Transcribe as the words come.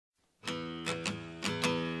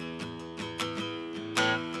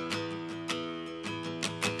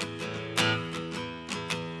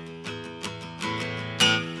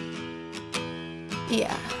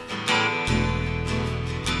Yeah.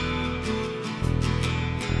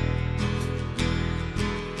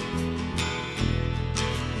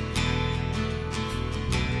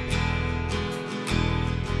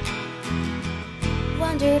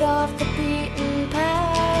 Wandered off the beaten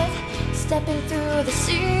path, stepping through the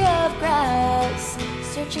sea of grass,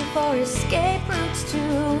 searching for escape routes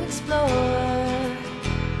to explore.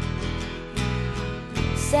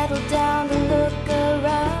 Settled down to look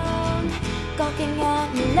around, gawking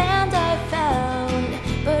at the land I found.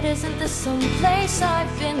 But isn't this some place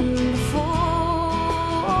I've been before?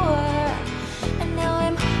 And now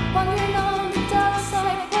I'm wandering on the dark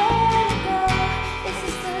side. Where to go? Is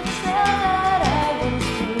this the trail that I once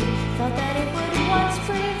took? Thought that it would once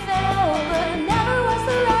prevail, but never was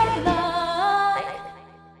the right line.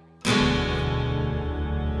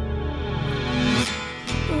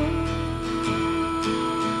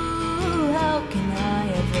 Ooh, how can I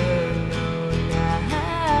ever know now?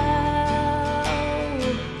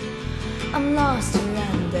 I'm lost here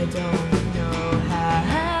and I don't know how.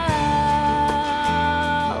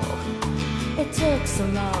 It took so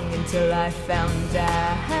long until I found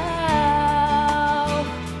out.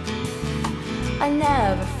 I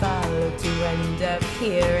never followed to end up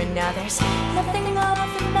here, and now there's nothing up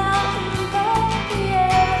the mountain but the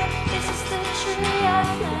air. This is the tree I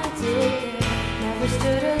planted there. Never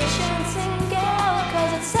stood a chance in gale,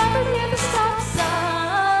 'cause it's severed near the stop sign.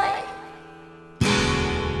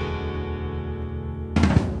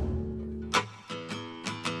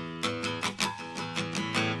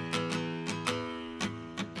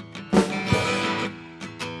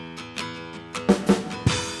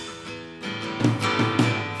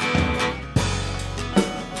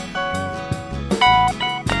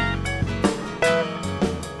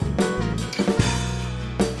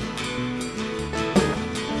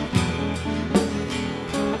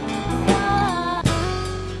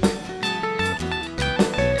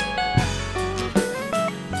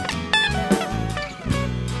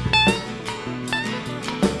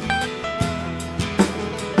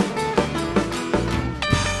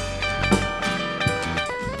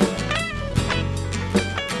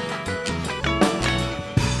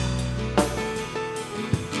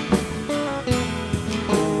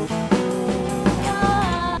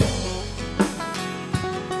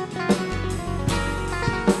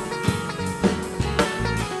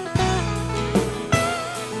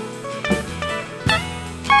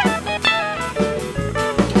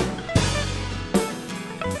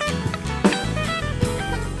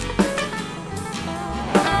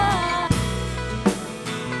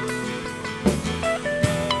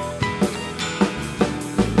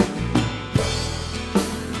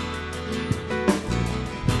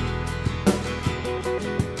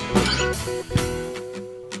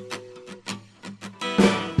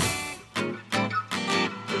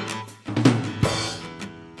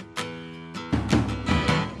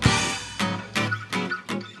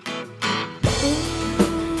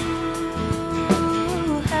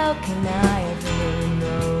 How can I ever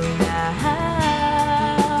know now?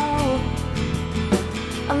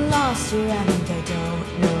 I'm lost here and I don't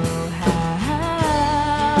know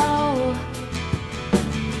how.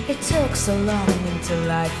 It took so long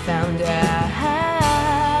until I found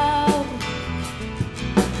out.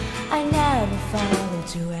 I never followed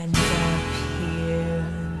to end up here.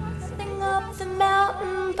 Nothing up the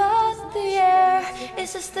mountain but the air.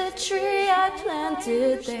 Is this the tree I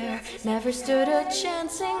planted there? Never stood a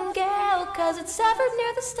chance in gale, 'cause it's severed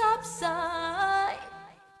near the stop sign.